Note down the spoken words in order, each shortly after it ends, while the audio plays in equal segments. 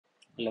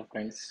Hello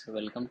friends,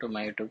 welcome to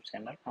my YouTube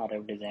channel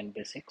RF Design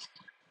Basics.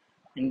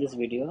 In this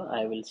video,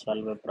 I will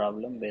solve a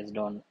problem based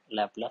on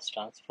Laplace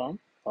transform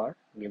for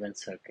given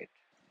circuit.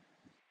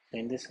 So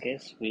in this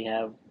case, we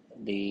have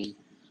the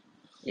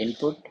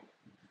input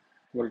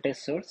voltage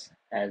source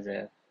as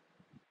a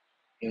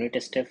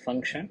unit step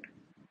function,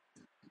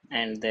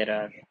 and there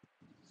are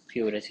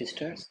few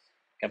resistors,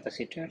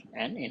 capacitor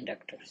and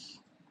inductors.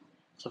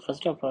 So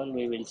first of all,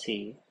 we will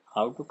see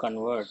how to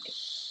convert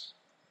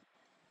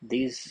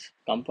these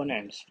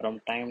components from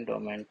time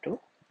domain to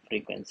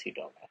frequency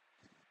domain.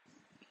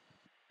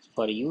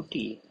 For ut,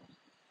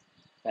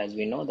 as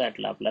we know that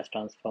Laplace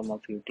transform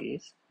of ut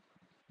is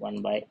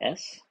 1 by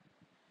s,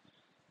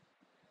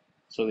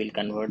 so we'll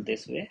convert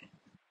this way.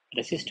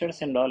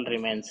 Resistors and all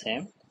remain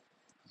same,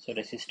 so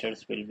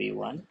resistors will be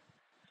 1,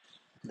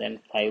 then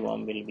 5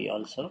 ohm will be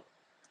also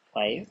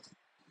 5,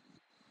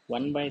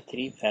 1 by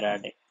 3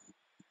 Faraday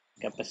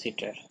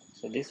capacitor,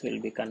 so this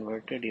will be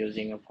converted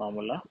using a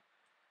formula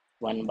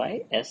 1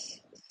 by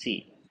sc,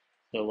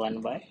 so 1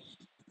 by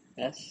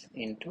s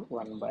into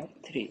 1 by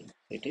 3,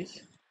 it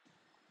is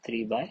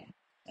 3 by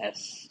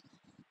s.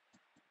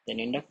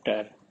 Then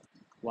inductor,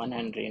 1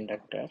 Henry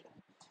inductor,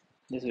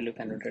 this will be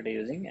converted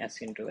using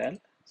S into L,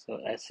 so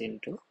S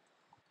into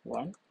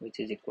 1, which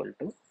is equal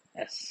to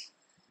S.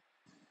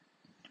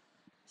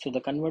 So the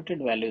converted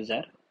values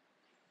are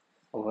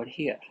over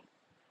here.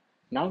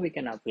 Now we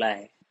can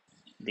apply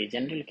the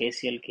general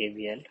KCL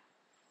KVL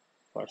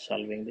for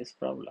solving this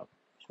problem.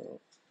 So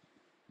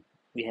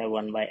we have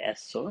 1 by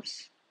S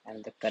source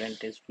and the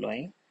current is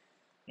flowing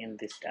in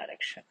this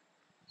direction.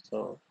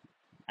 So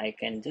I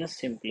can just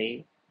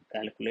simply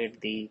calculate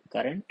the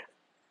current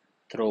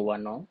through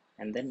 1 ohm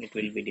and then it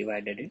will be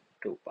divided in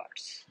two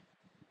parts.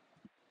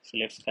 So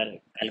let's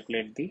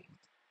calculate the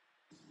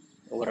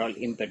overall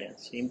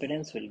impedance.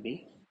 Impedance will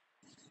be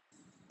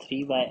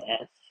 3 by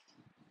S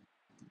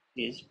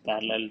is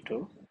parallel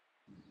to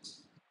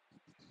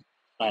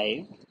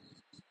 5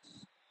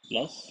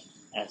 plus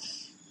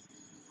S,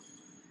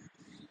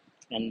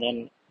 and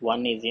then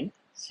 1 is in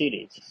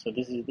series. So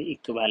this is the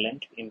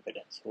equivalent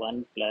impedance,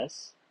 1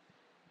 plus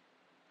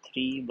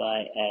 3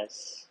 by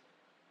S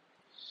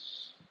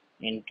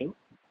into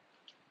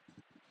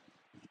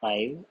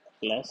 5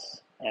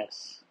 plus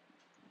S.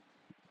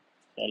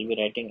 So I'll be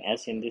writing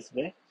S in this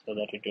way so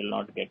that it will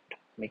not get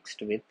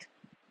mixed with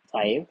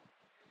 5,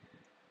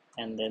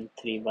 and then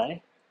 3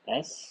 by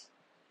S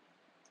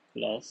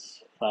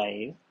plus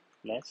 5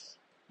 plus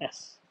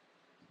S.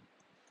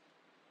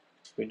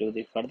 If we do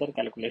the further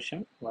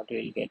calculation, what we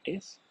will get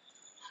is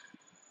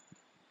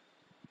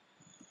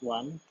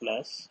 1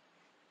 plus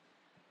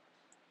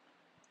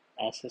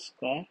S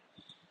square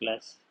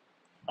plus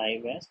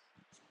 5S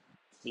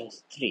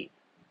plus 3,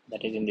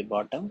 that is in the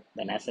bottom,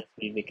 then S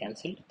will be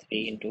cancelled,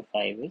 3 into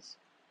 5 is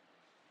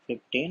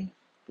 15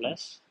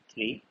 plus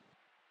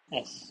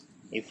 3S.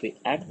 If we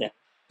add them,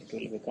 it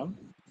will become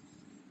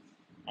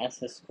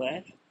S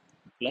square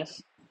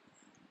plus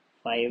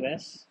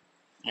 5S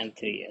and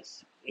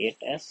 3S,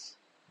 8S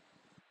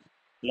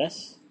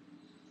plus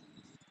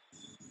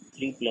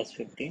 3 plus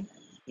 15,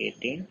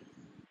 18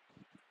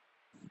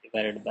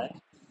 divided by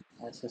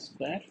S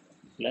square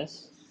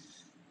plus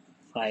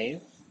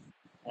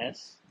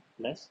 5S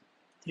plus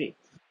 3.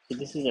 So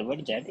this is our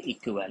Z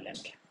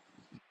equivalent.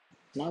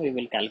 Now we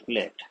will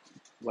calculate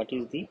what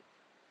is the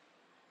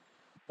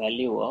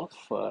value of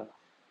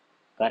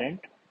current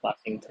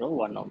passing through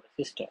 1 ohm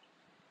resistor,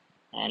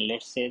 and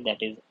let's say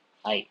that is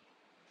I.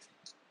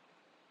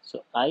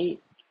 So I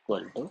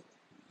equal to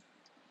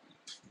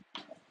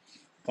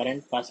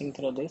current passing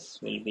through this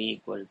will be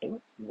equal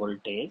to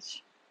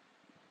voltage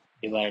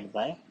divided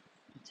by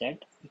Z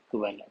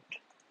equivalent.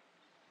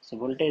 So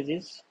voltage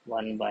is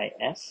 1 by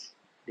S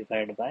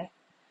divided by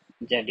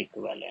Z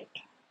equivalent,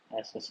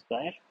 S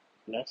square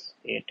plus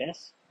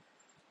 8S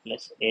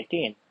plus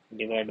 18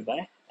 divided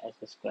by S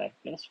square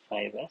plus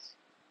 5S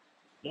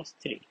plus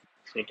 3.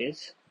 So it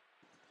is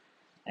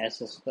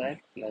S square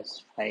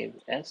plus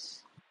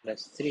 5S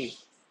plus 3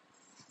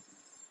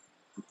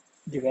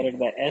 divided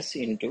by S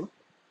into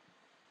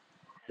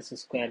S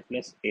square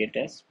plus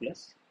 8S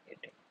plus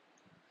 18.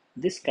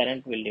 This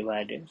current will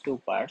divide in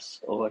two parts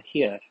over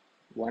here.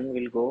 One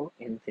will go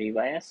in 3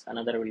 by S,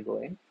 another will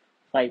go in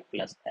 5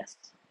 plus S.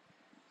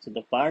 So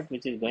the part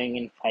which is going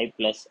in 5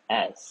 plus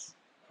S,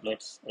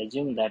 let's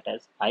assume that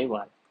as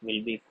I1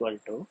 will be equal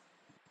to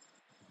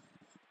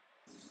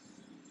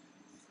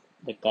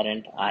the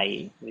current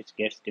I, which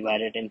gets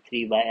divided in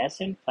 3 by S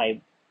and 5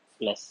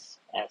 plus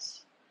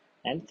S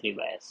and 3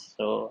 by S.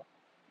 So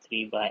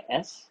 3 by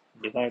S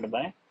divided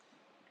by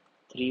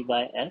 3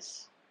 by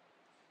S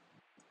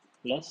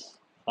plus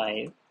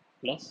 5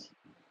 plus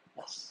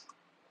S,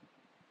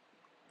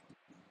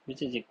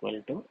 which is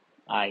equal to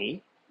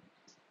I.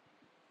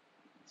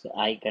 So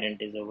I current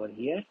is over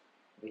here.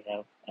 We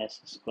have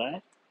S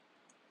square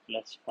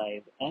plus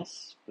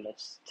 5S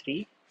plus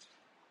 3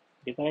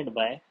 divided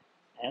by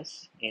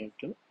S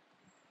into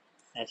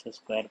S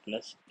square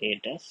plus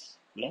 8S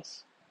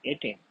plus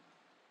 18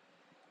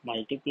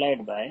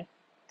 multiplied by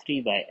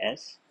 3 by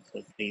s,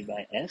 so 3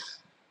 by s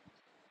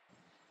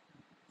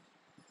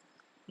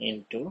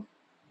into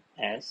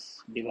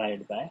s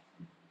divided by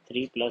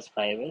 3 plus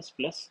 5s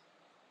plus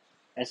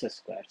s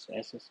square, so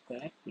s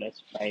square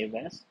plus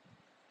 5s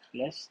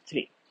plus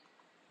 3.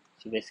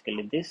 So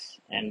basically this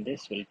and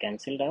this will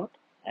cancel out,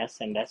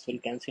 s and s will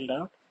cancel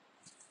out,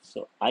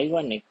 so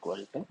I1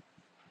 equal to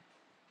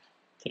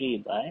 3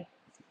 by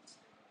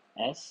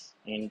s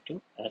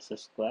into s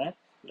square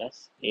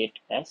plus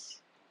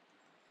 8s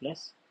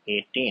plus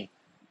 18,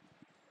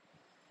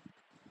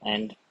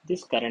 and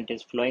this current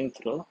is flowing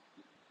through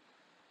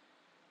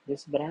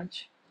this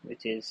branch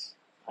which is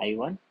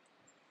I1.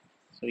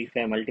 So if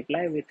I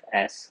multiply with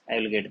S, I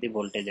will get the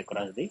voltage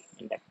across the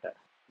inductor.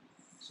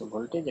 So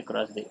voltage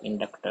across the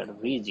inductor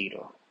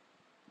V0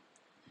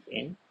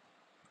 in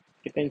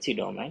frequency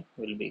domain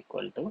will be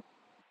equal to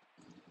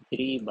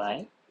 3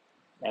 by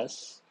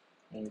S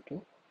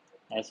into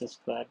S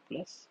square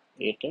plus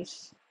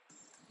 8S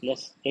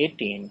plus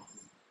 18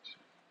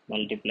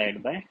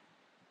 multiplied by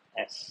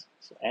S.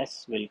 So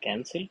S will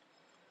cancel,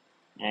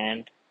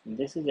 and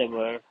this is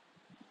our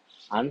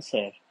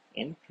answer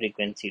in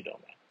frequency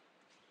domain,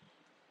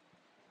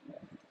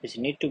 which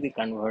need to be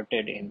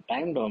converted in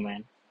time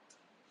domain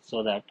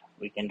so that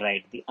we can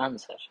write the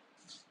answer.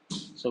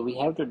 So we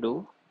have to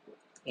do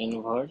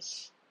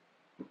inverse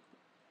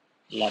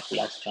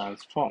Laplace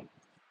transform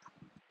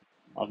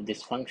of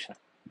this function.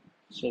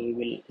 So we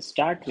will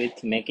start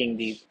with making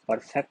the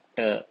perfect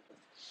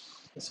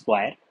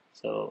square.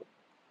 So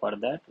for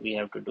that we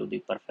have to do the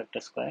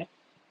perfect square,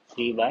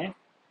 3 by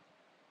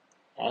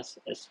s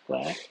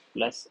square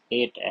plus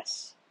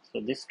 8s. So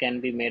this can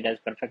be made as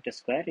perfect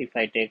square if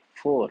I take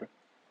 4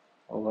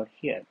 over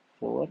here,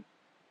 4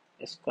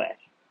 square.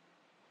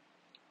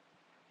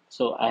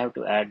 So I have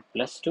to add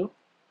plus 2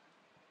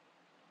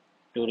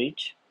 to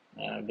reach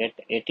get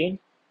 18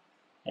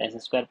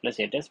 s square plus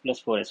 8s plus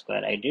 4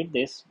 square. I did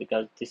this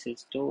because this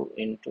is 2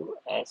 into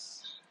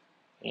s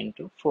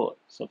into 4.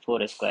 So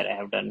 4 square I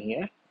have done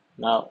here.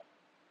 Now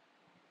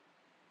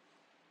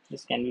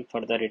this can be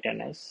further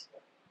written as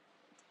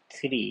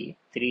 3.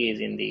 3 is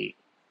in the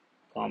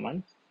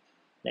common.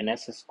 Then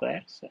s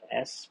square. So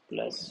s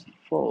plus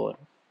 4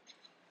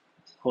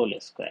 whole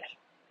square.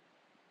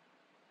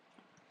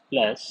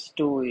 Plus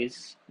 2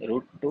 is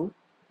root 2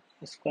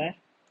 square.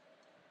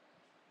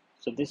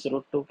 So this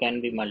root 2 can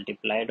be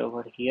multiplied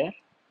over here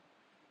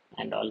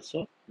and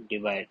also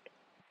divide.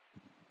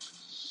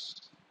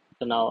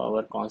 So now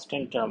our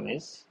constant term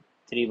is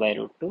 3 by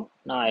root 2.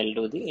 Now I'll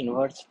do the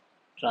inverse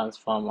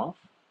transform of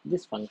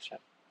this function.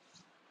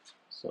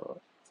 So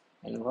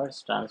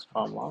inverse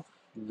transform of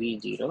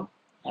V0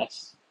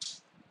 s.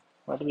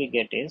 What we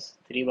get is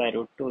 3 by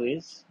root 2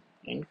 is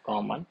in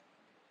common.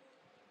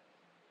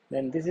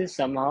 Then this is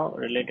somehow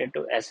related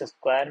to s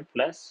square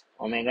plus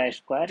omega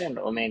square, and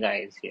omega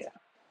is here.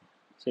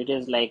 So it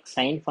is like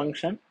sine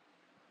function.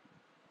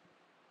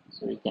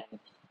 So we can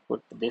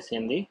put this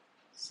in the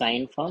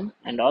sine form,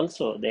 and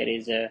also there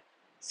is a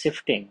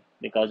shifting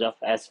because of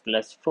s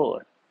plus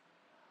 4.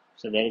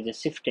 So there is a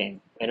shifting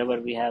wherever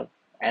we have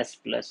s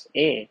plus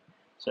a.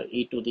 So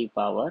e to the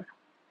power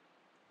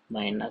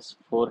minus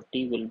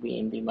 4t will be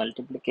in the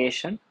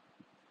multiplication.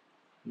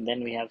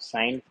 Then we have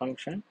sine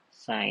function,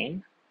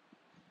 sine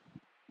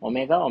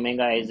omega.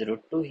 Omega is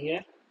root 2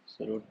 here.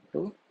 So root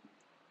 2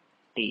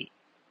 t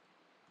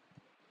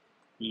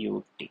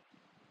ut.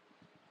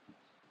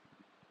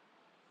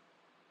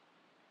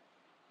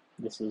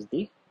 This is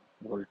the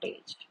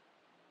voltage.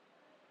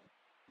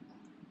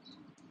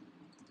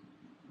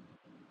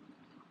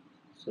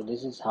 So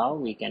this is how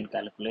we can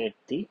calculate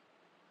the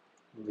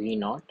V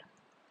naught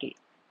t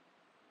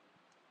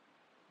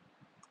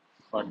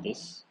for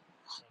this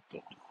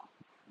circuit.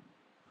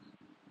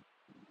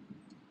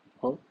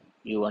 Hope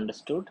you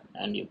understood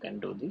and you can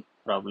do the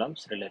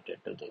problems related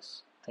to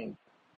this. Thank you.